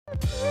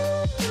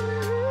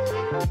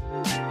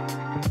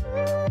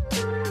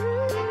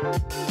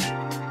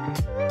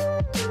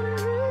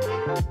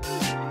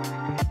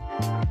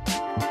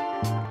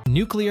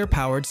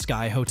nuclear-powered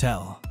Sky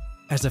Hotel.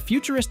 As a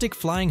futuristic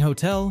flying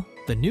hotel,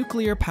 the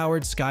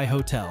nuclear-powered Sky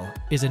Hotel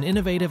is an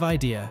innovative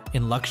idea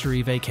in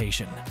luxury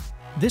vacation.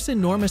 This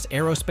enormous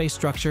aerospace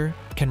structure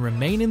can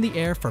remain in the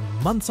air for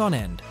months on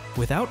end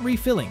without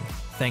refilling,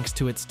 thanks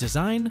to its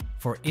design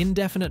for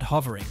indefinite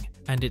hovering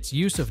and its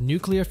use of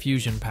nuclear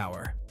fusion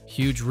power.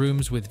 Huge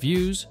rooms with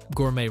views,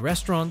 gourmet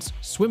restaurants,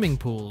 swimming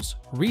pools,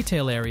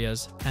 retail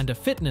areas, and a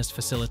fitness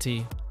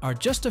facility are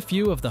just a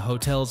few of the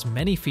hotel's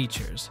many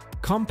features.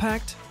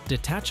 Compact,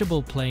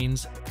 detachable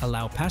planes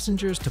allow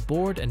passengers to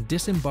board and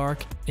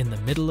disembark in the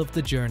middle of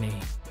the journey.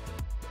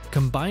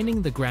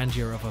 Combining the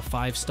grandeur of a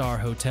five-star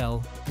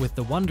hotel with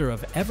the wonder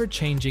of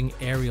ever-changing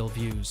aerial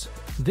views,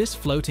 this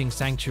floating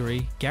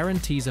sanctuary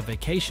guarantees a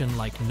vacation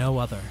like no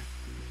other.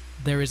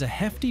 There is a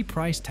hefty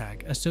price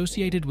tag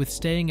associated with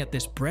staying at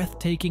this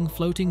breathtaking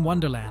floating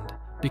wonderland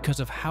because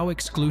of how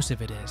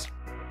exclusive it is.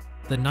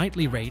 The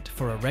nightly rate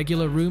for a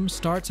regular room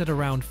starts at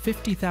around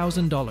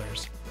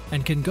 $50,000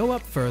 and can go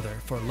up further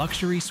for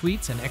luxury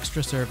suites and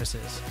extra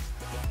services.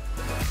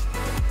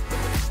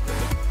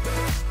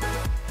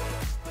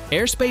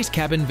 Airspace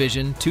Cabin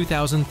Vision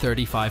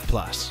 2035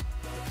 Plus.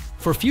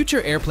 For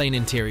future airplane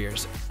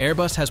interiors,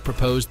 Airbus has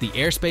proposed the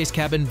Airspace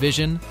Cabin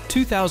Vision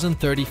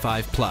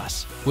 2035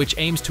 Plus, which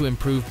aims to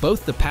improve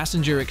both the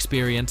passenger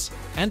experience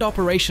and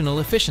operational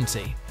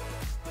efficiency.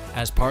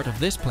 As part of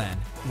this plan,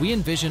 we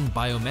envision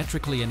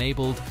biometrically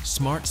enabled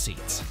smart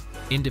seats,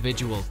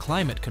 individual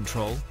climate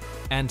control,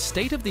 and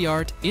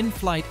state-of-the-art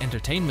in-flight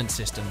entertainment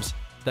systems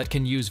that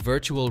can use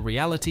virtual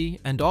reality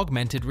and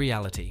augmented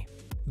reality.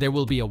 There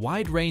will be a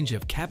wide range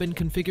of cabin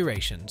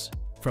configurations,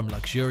 from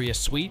luxurious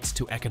suites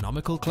to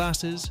economical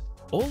classes,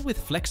 all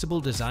with flexible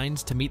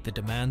designs to meet the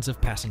demands of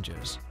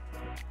passengers.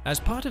 As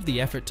part of the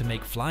effort to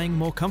make flying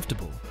more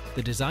comfortable,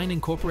 the design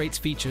incorporates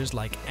features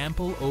like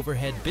ample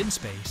overhead bin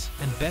space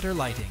and better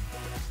lighting.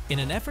 In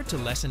an effort to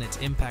lessen its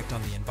impact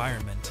on the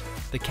environment,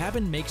 the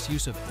cabin makes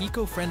use of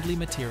eco-friendly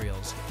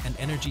materials and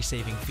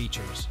energy-saving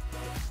features.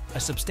 A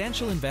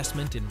substantial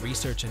investment in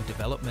research and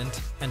development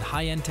and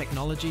high-end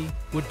technology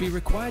would be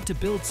required to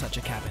build such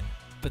a cabin,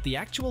 but the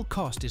actual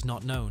cost is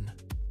not known.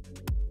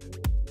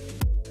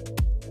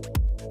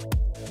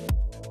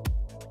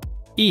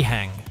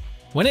 Ehang.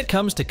 When it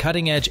comes to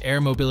cutting-edge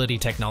air mobility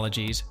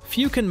technologies,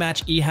 few can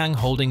match Ehang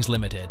Holdings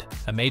Limited,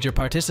 a major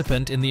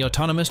participant in the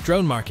autonomous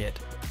drone market.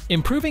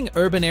 Improving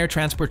urban air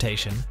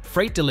transportation,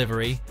 freight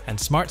delivery, and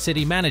smart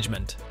city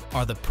management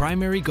are the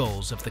primary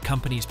goals of the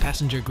company's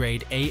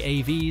passenger-grade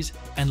AAVs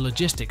and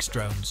logistics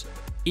drones.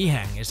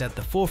 Ehang is at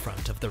the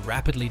forefront of the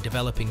rapidly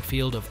developing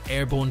field of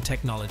airborne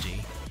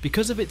technology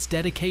because of its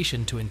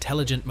dedication to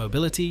intelligent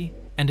mobility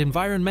and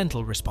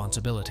environmental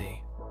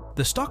responsibility.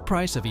 The stock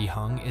price of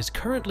Ehang is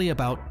currently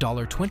about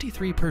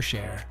 $23 per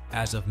share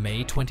as of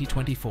May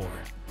 2024.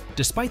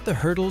 Despite the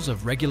hurdles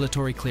of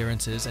regulatory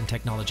clearances and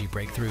technology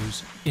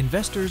breakthroughs,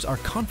 investors are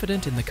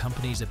confident in the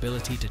company's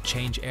ability to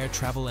change air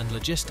travel and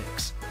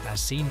logistics, as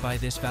seen by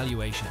this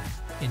valuation.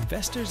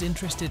 Investors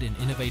interested in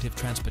innovative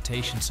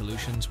transportation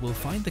solutions will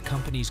find the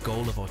company's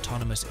goal of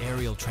autonomous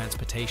aerial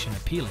transportation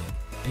appealing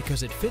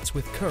because it fits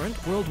with current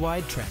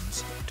worldwide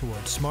trends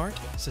towards smart,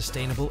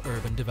 sustainable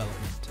urban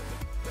development.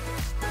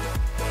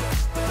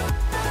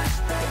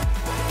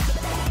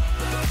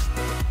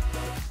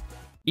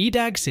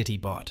 EDAG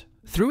CityBot.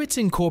 Through its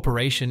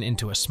incorporation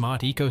into a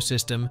smart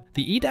ecosystem,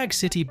 the EDAG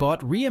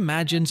CityBot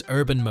reimagines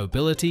urban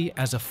mobility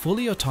as a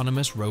fully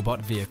autonomous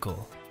robot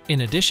vehicle.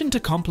 In addition to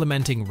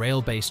complementing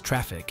rail-based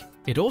traffic,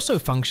 it also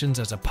functions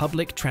as a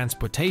public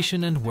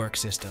transportation and work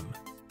system.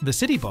 The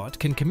CityBot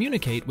can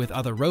communicate with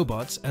other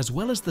robots as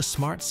well as the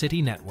smart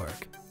city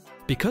network.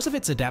 Because of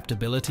its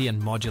adaptability and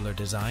modular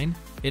design,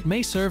 it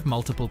may serve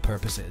multiple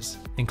purposes,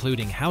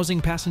 including housing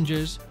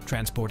passengers,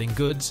 transporting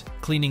goods,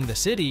 cleaning the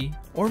city,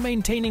 or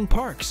maintaining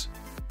parks.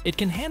 It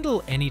can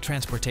handle any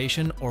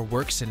transportation or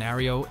work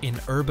scenario in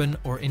urban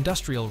or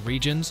industrial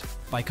regions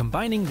by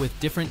combining with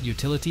different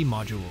utility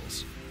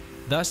modules.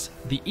 Thus,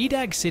 the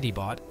EDAG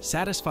CityBot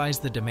satisfies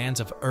the demands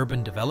of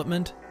urban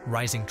development,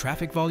 rising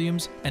traffic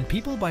volumes, and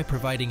people by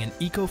providing an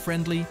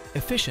eco-friendly,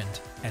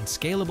 efficient, and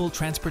scalable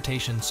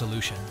transportation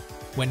solution.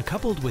 When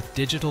coupled with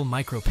digital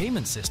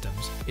micropayment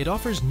systems, it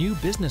offers new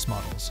business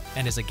models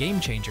and is a game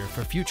changer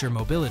for future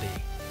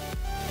mobility.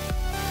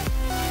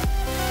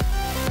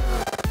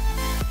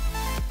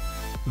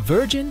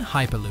 Virgin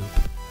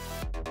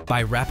Hyperloop.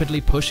 By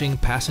rapidly pushing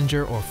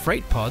passenger or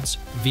freight pods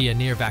via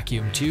near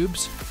vacuum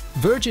tubes,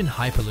 Virgin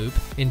Hyperloop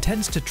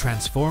intends to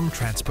transform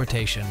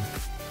transportation.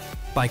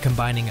 By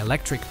combining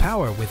electric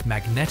power with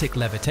magnetic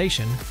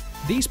levitation,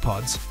 these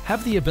pods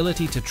have the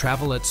ability to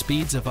travel at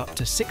speeds of up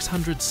to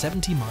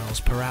 670 miles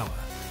per hour,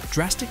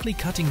 drastically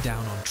cutting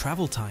down on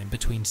travel time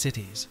between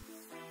cities.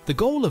 The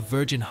goal of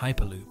Virgin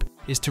Hyperloop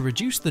is to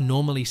reduce the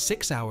normally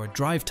 6-hour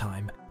drive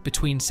time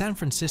between San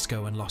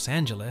Francisco and Los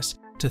Angeles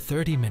to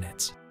 30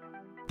 minutes.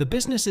 The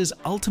business's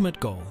ultimate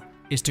goal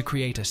is to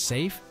create a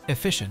safe,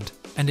 efficient,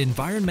 and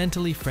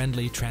environmentally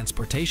friendly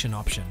transportation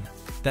option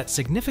that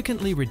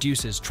significantly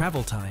reduces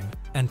travel time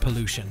and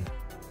pollution.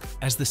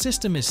 As the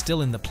system is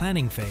still in the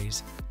planning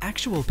phase,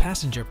 actual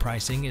passenger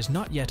pricing is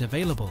not yet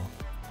available.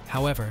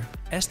 However,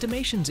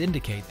 estimations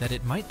indicate that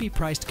it might be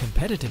priced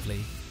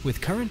competitively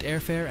with current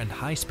airfare and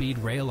high-speed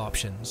rail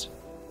options.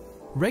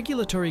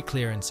 Regulatory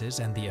clearances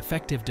and the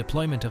effective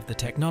deployment of the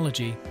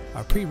technology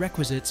are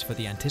prerequisites for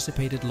the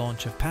anticipated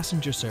launch of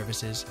passenger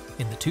services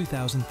in the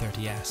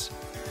 2030s.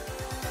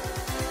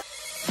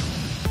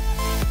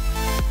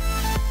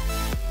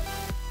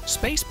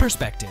 Space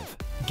Perspective.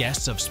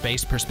 Guests of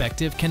Space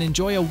Perspective can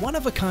enjoy a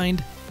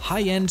one-of-a-kind,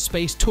 high-end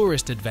space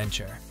tourist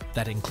adventure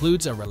that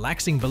includes a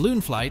relaxing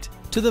balloon flight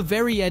to the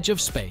very edge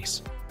of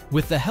space.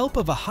 With the help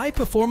of a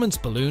high-performance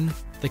balloon,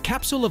 the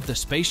capsule of the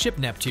spaceship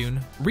Neptune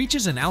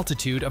reaches an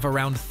altitude of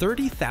around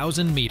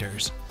 30,000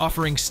 meters,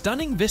 offering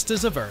stunning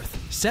vistas of Earth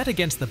set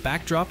against the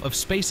backdrop of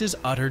space's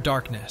utter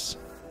darkness.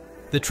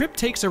 The trip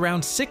takes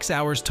around 6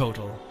 hours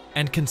total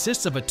and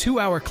consists of a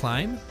 2-hour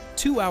climb,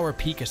 2-hour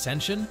peak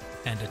ascension,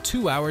 and a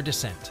 2-hour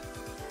descent.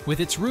 With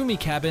its roomy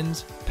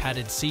cabins,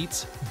 padded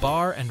seats,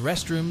 bar, and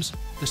restrooms,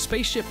 the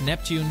spaceship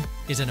Neptune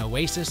is an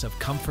oasis of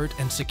comfort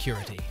and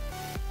security.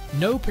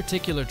 No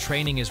particular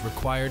training is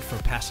required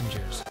for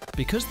passengers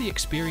because the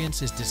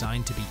experience is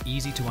designed to be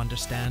easy to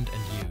understand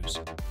and use.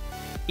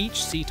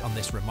 Each seat on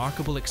this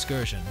remarkable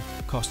excursion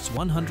costs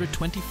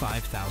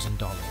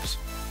 $125,000.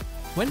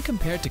 When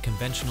compared to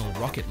conventional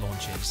rocket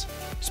launches,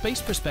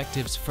 Space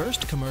Perspective's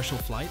first commercial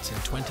flights in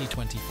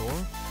 2024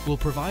 will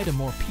provide a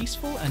more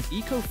peaceful and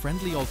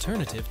eco-friendly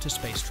alternative to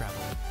space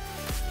travel.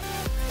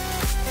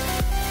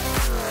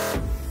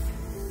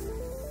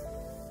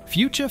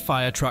 Future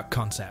Fire Truck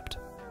Concept.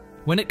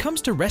 When it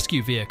comes to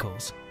rescue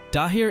vehicles,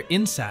 Dahir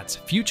Insat's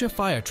Future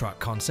Fire Truck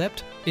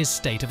concept is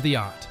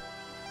state-of-the-art.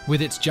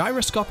 With its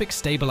gyroscopic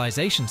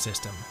stabilization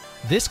system,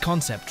 this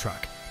concept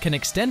truck can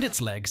extend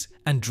its legs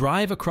and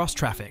drive across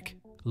traffic,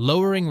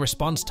 lowering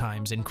response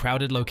times in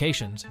crowded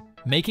locations,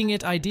 making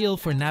it ideal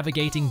for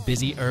navigating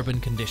busy urban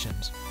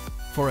conditions.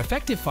 For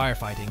effective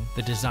firefighting,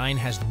 the design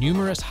has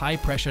numerous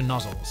high-pressure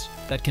nozzles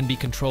that can be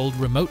controlled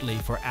remotely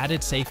for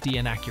added safety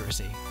and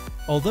accuracy.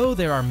 Although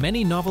there are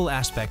many novel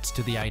aspects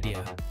to the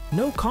idea,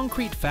 no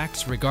concrete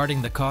facts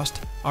regarding the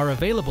cost are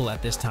available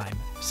at this time,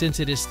 since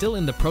it is still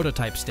in the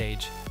prototype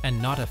stage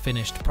and not a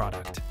finished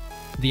product.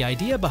 The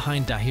idea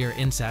behind Dahir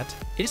Insat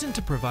isn't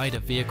to provide a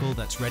vehicle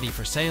that's ready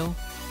for sale,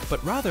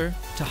 but rather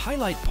to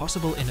highlight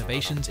possible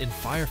innovations in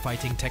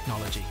firefighting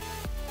technology.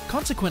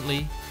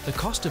 Consequently, the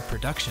cost of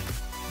production,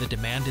 the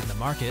demand in the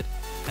market,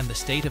 and the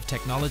state of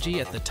technology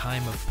at the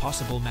time of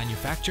possible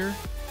manufacture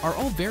are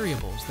all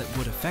variables that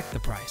would affect the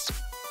price.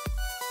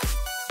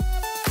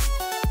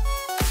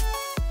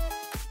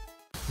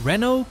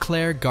 Renault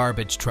Clair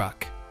Garbage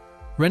Truck.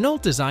 Renault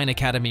Design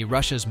Academy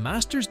Russia's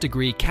master's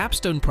degree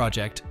capstone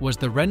project was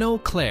the Renault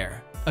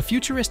Clair, a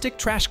futuristic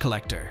trash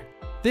collector.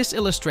 This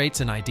illustrates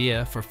an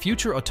idea for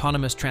future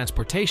autonomous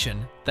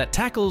transportation that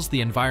tackles the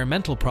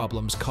environmental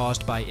problems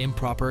caused by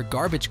improper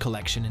garbage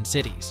collection in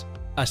cities.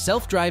 A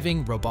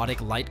self-driving,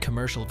 robotic light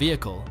commercial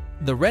vehicle,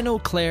 the Renault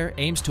Clair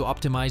aims to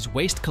optimize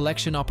waste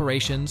collection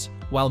operations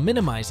while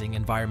minimizing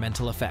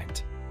environmental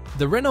effect.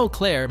 The Renault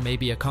Clair may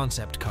be a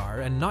concept car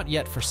and not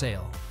yet for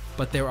sale,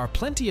 but there are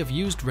plenty of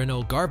used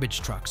Renault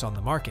garbage trucks on the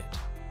market,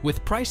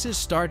 with prices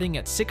starting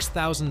at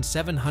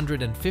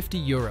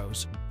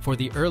 €6,750 for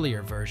the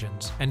earlier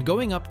versions and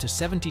going up to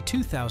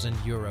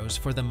 €72,000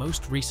 for the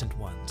most recent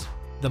ones.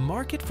 The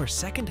market for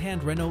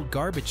second-hand Renault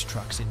garbage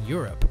trucks in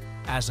Europe,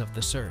 as of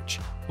the search,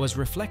 was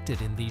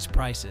reflected in these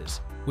prices,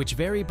 which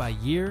vary by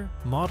year,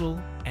 model,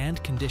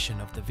 and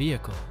condition of the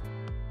vehicle,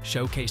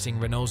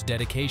 showcasing Renault's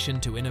dedication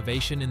to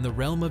innovation in the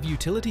realm of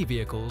utility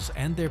vehicles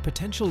and their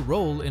potential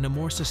role in a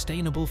more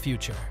sustainable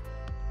future.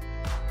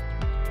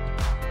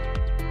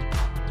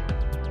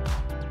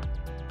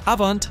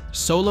 Avant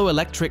Solo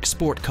Electric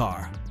Sport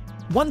Car.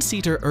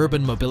 One-seater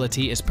urban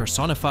mobility is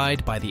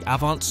personified by the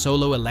Avant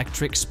Solo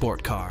Electric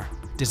Sport Car.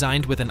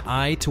 Designed with an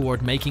eye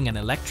toward making an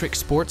electric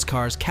sports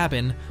car's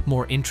cabin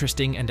more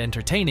interesting and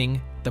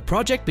entertaining, the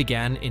project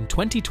began in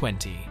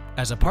 2020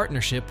 as a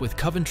partnership with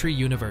Coventry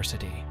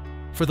University.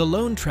 For the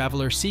lone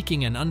traveler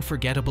seeking an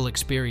unforgettable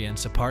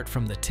experience apart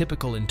from the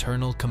typical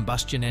internal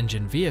combustion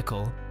engine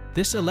vehicle,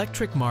 this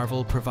electric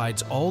marvel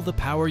provides all the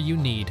power you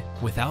need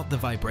without the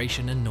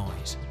vibration and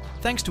noise.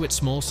 Thanks to its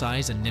small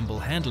size and nimble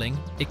handling,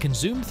 it can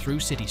zoom through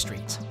city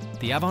streets.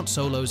 The Avant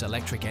Solo's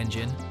electric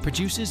engine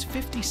produces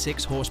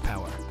 56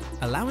 horsepower,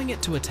 allowing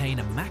it to attain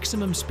a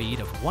maximum speed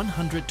of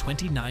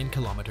 129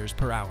 kilometers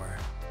per hour.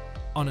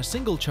 On a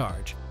single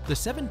charge, the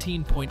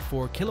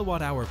 17.4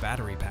 kilowatt-hour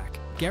battery pack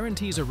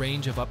guarantees a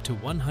range of up to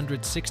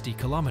 160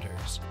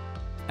 kilometers.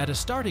 At a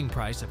starting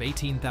price of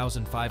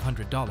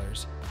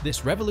 $18,500,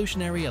 this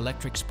revolutionary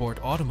electric sport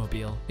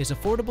automobile is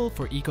affordable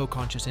for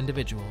eco-conscious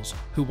individuals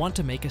who want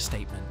to make a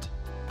statement.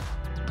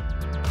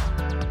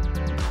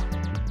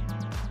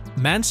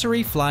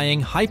 Mansory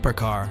Flying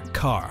Hypercar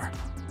car.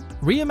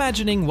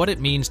 Reimagining what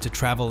it means to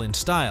travel in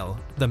style,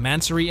 the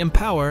Mansory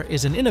Empower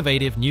is an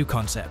innovative new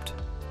concept.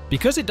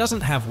 Because it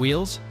doesn't have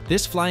wheels,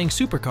 this flying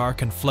supercar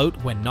can float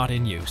when not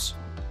in use.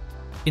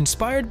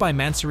 Inspired by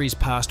Mansory's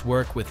past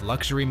work with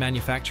luxury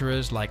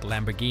manufacturers like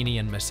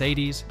Lamborghini and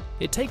Mercedes,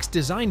 it takes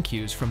design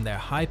cues from their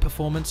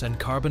high-performance and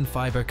carbon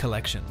fiber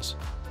collections.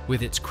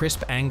 With its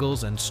crisp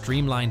angles and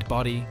streamlined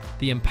body,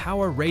 the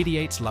Empower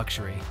radiates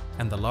luxury,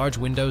 and the large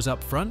windows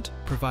up front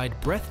provide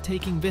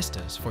breathtaking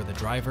vistas for the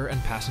driver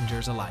and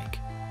passengers alike.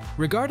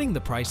 Regarding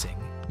the pricing,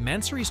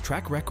 Mansory's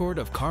track record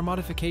of car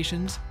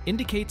modifications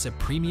indicates a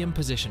premium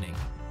positioning,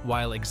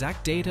 while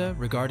exact data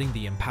regarding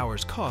the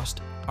Empower's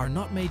cost are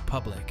not made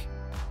public.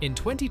 In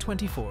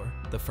 2024,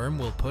 the firm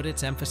will put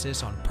its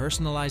emphasis on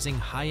personalizing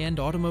high-end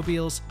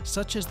automobiles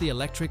such as the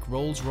electric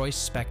Rolls-Royce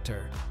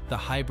Spectre, the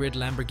hybrid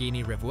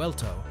Lamborghini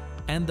Revuelto,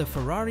 and the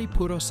Ferrari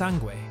Puro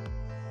Sangue.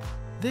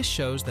 This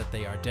shows that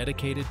they are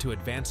dedicated to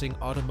advancing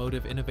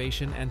automotive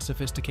innovation and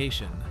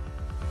sophistication.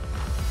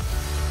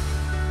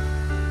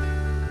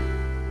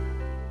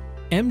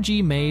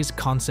 MG Maze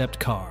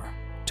Concept Car.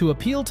 To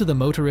appeal to the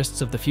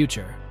motorists of the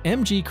future,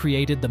 MG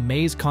created the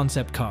Maze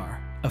Concept Car,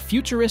 a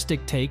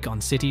futuristic take on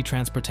city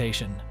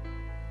transportation.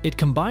 It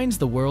combines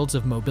the worlds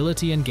of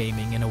mobility and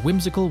gaming in a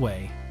whimsical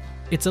way.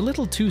 It's a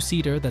little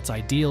two-seater that's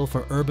ideal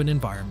for urban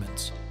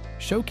environments.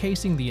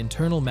 Showcasing the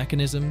internal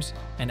mechanisms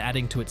and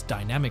adding to its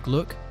dynamic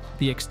look,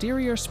 the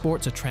exterior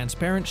sports a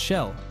transparent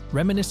shell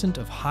reminiscent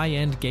of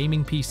high-end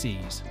gaming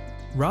PCs.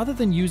 Rather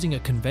than using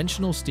a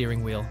conventional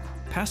steering wheel,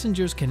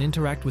 passengers can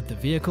interact with the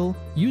vehicle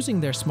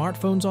using their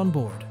smartphones on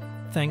board,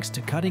 thanks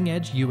to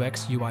cutting-edge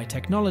UX/UI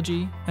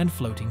technology and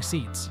floating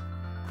seats.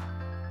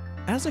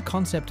 As a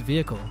concept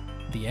vehicle,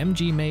 the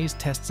MG Maze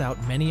tests out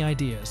many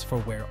ideas for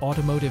where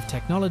automotive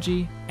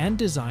technology and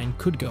design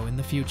could go in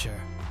the future.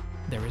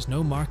 There is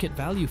no market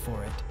value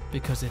for it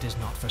because it is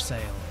not for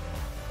sale.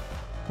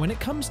 When it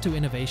comes to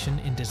innovation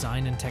in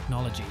design and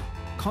technology,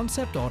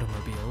 concept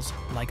automobiles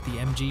like the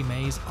MG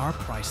Maze are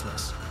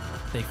priceless.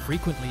 They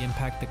frequently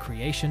impact the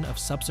creation of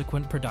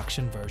subsequent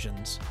production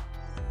versions.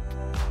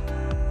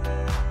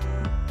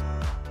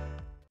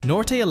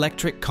 Norte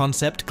Electric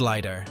Concept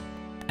Glider.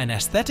 An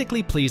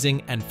aesthetically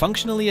pleasing and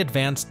functionally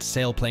advanced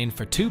sailplane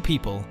for two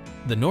people,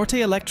 the Norte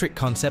Electric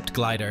Concept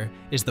Glider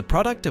is the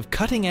product of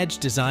cutting-edge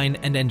design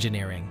and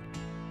engineering.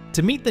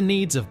 To meet the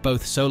needs of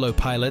both solo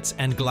pilots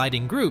and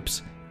gliding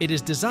groups, it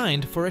is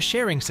designed for a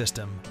sharing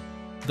system.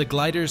 The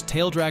glider's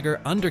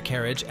taildragger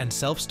undercarriage and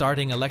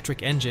self-starting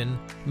electric engine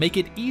make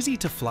it easy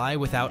to fly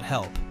without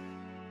help.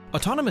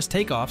 Autonomous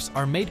takeoffs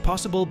are made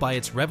possible by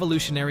its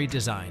revolutionary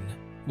design,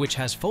 which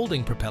has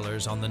folding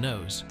propellers on the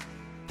nose.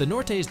 The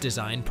Norte's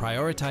design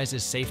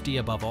prioritizes safety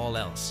above all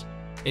else.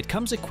 It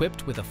comes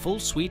equipped with a full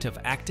suite of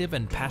active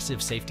and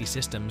passive safety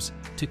systems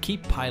to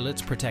keep pilots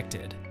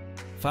protected.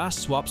 Fast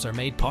swaps are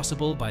made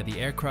possible by the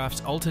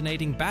aircraft's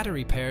alternating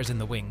battery pairs in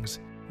the wings,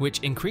 which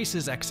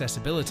increases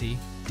accessibility,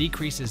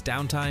 decreases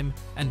downtime,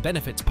 and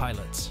benefits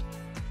pilots.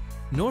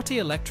 Norte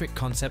Electric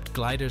Concept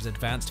Glider's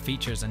advanced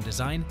features and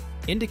design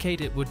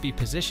indicate it would be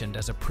positioned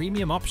as a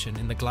premium option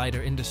in the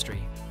glider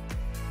industry.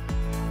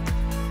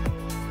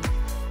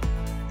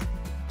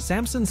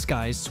 Samson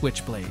Sky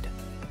Switchblade.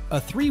 A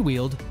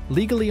three-wheeled,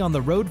 legally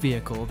on-the-road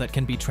vehicle that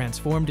can be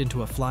transformed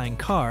into a flying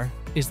car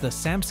is the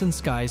Samson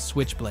Sky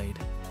Switchblade.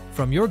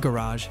 From your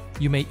garage,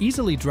 you may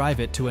easily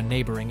drive it to a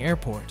neighboring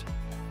airport.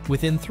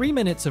 Within 3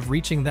 minutes of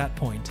reaching that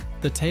point,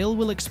 the tail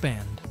will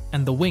expand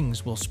and the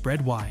wings will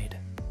spread wide.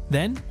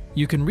 Then,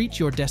 you can reach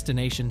your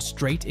destination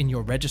straight in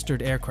your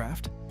registered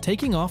aircraft,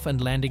 taking off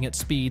and landing at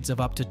speeds of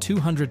up to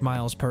 200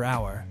 miles per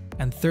hour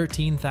and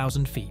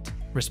 13,000 feet,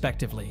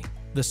 respectively.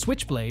 The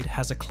Switchblade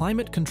has a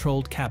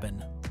climate-controlled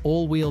cabin,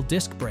 all-wheel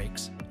disc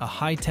brakes, a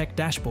high-tech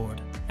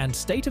dashboard, and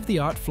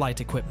state-of-the-art flight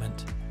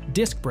equipment.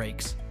 Disc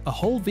brakes, a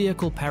whole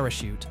vehicle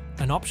parachute,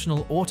 an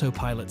optional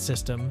autopilot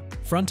system,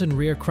 front and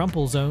rear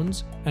crumple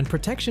zones, and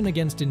protection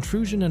against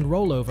intrusion and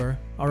rollover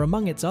are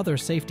among its other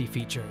safety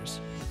features.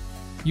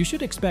 You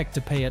should expect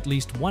to pay at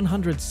least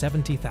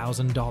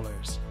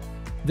 $170,000.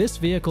 This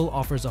vehicle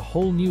offers a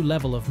whole new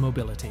level of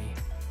mobility.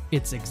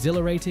 It's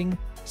exhilarating,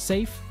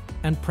 safe,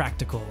 and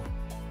practical.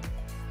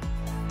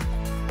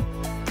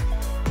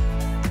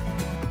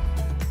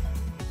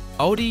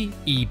 Audi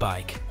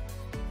e-bike.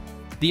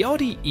 The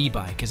Audi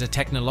e-bike is a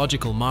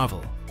technological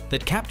marvel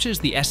that captures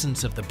the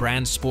essence of the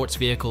brand's sports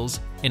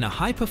vehicles in a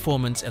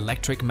high-performance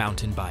electric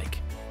mountain bike.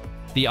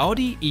 The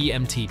Audi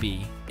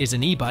e-MTB is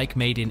an e-bike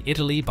made in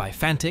Italy by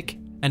Fantic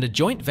and a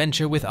joint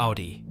venture with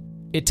Audi.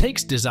 It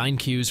takes design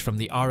cues from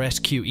the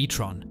RSQ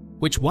e-tron,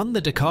 which won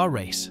the Dakar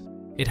race.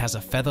 It has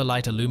a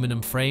featherlight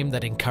aluminum frame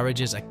that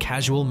encourages a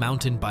casual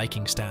mountain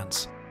biking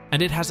stance,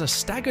 and it has a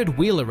staggered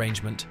wheel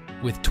arrangement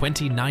with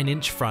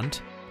 29-inch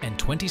front and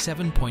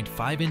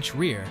 27.5-inch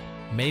rear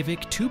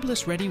Mavic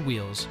tubeless-ready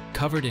wheels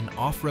covered in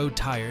off-road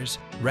tires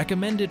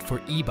recommended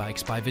for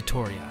e-bikes by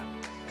Vittoria.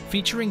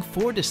 Featuring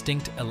 4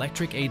 distinct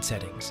electric aid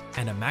settings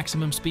and a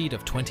maximum speed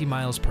of 20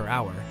 miles per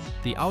hour,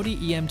 the Audi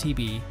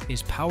e-MTB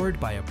is powered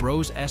by a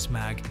Bros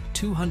S-Mag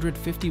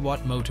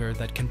 250-watt motor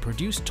that can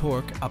produce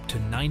torque up to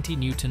 90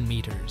 Newton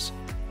meters.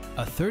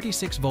 A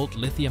 36-volt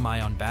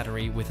lithium-ion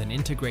battery with an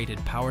integrated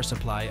power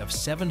supply of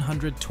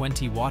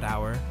 720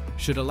 watt-hour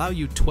should allow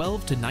you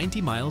 12 to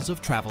 90 miles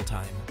of travel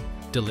time.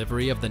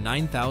 Delivery of the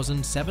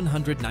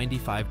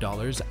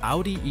 $9,795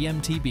 Audi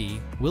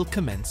EMTB will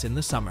commence in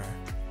the summer.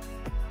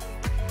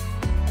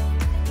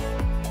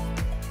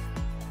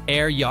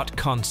 Air Yacht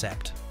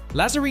Concept.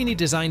 Lazzarini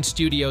Design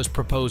Studio's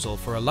proposal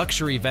for a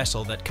luxury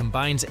vessel that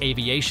combines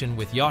aviation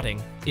with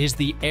yachting is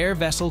the Air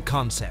Vessel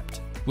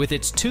Concept. With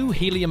its 2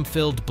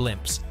 helium-filled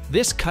blimps,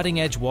 this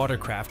cutting-edge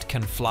watercraft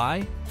can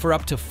fly for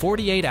up to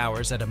 48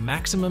 hours at a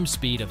maximum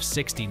speed of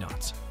 60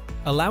 knots,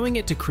 allowing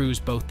it to cruise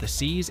both the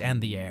seas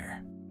and the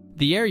air.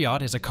 The Air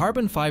Yacht is a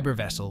carbon fiber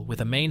vessel with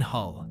a main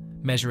hull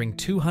measuring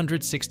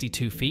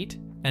 262 feet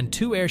and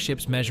 2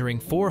 airships measuring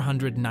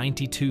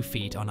 492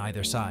 feet on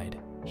either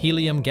side.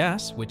 Helium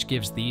gas, which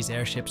gives these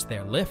airships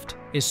their lift,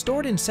 is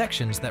stored in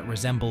sections that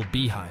resemble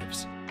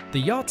beehives. The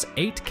yacht's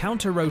 8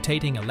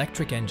 counter-rotating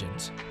electric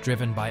engines,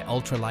 driven by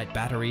ultralight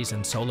batteries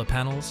and solar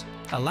panels,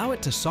 allow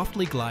it to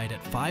softly glide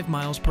at 5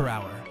 miles per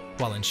hour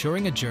while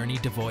ensuring a journey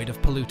devoid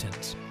of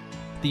pollutants.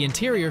 The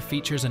interior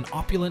features an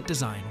opulent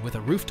design with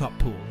a rooftop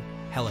pool,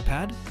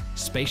 helipad,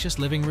 spacious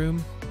living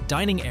room,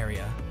 dining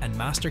area, and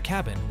master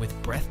cabin with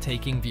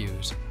breathtaking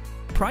views.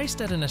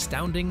 Priced at an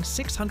astounding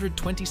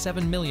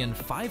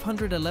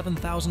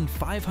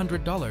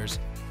 $627,511,500,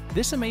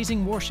 this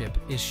amazing warship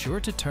is sure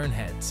to turn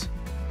heads.